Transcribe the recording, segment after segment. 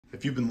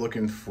If you've been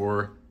looking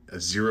for a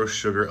zero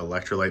sugar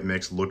electrolyte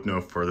mix, look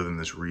no further than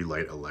this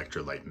Re-Lyte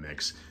electrolyte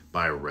mix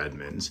by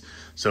Redmond.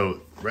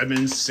 So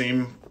Redmond's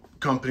same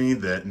company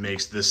that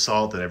makes this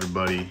salt that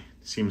everybody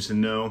seems to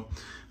know.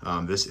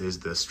 This is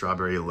the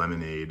strawberry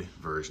lemonade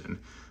version.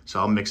 So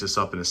I'll mix this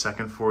up in a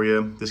second for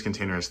you. This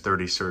container has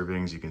 30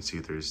 servings. You can see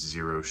there's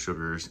 0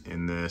 sugars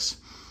in this.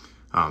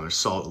 There's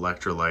salt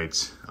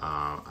electrolytes.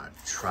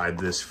 I've tried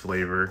this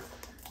flavor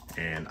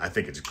and I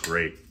think it's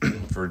great.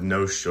 For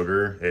no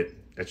sugar, it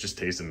just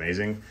tastes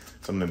amazing.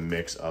 So I'm gonna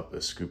mix up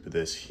a scoop of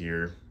this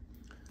here.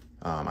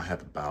 I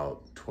have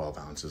about 12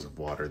 ounces of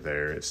water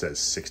there. It says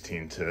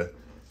 16 to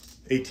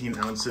 18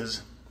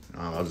 ounces.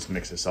 I'll just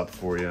mix this up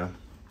for you.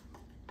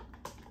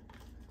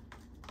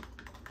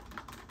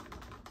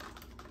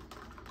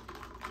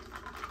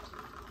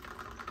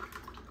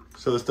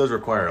 So this does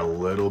require a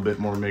little bit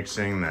more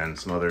mixing than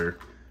some other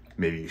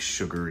maybe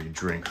sugary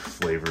drink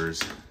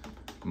flavors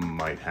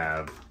might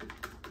have.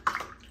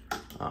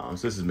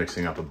 So this is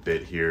mixing up a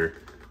bit here.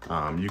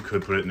 You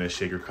could put it in a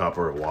shaker cup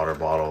or a water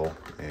bottle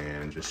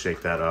and just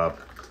shake that up,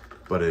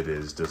 but it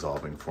is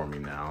dissolving for me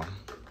now.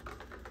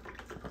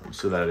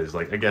 So that is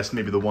like, I guess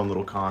maybe the one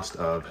little cost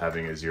of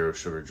having a zero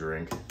sugar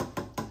drink.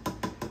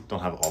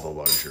 Don't have all the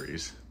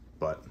luxuries,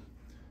 but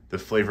the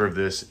flavor of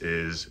this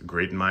is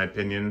great in my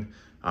opinion.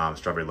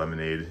 Strawberry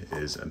lemonade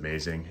is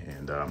amazing.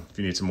 And if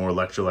you need some more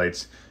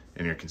electrolytes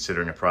and you're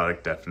considering a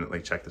product,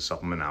 definitely check the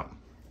supplement out.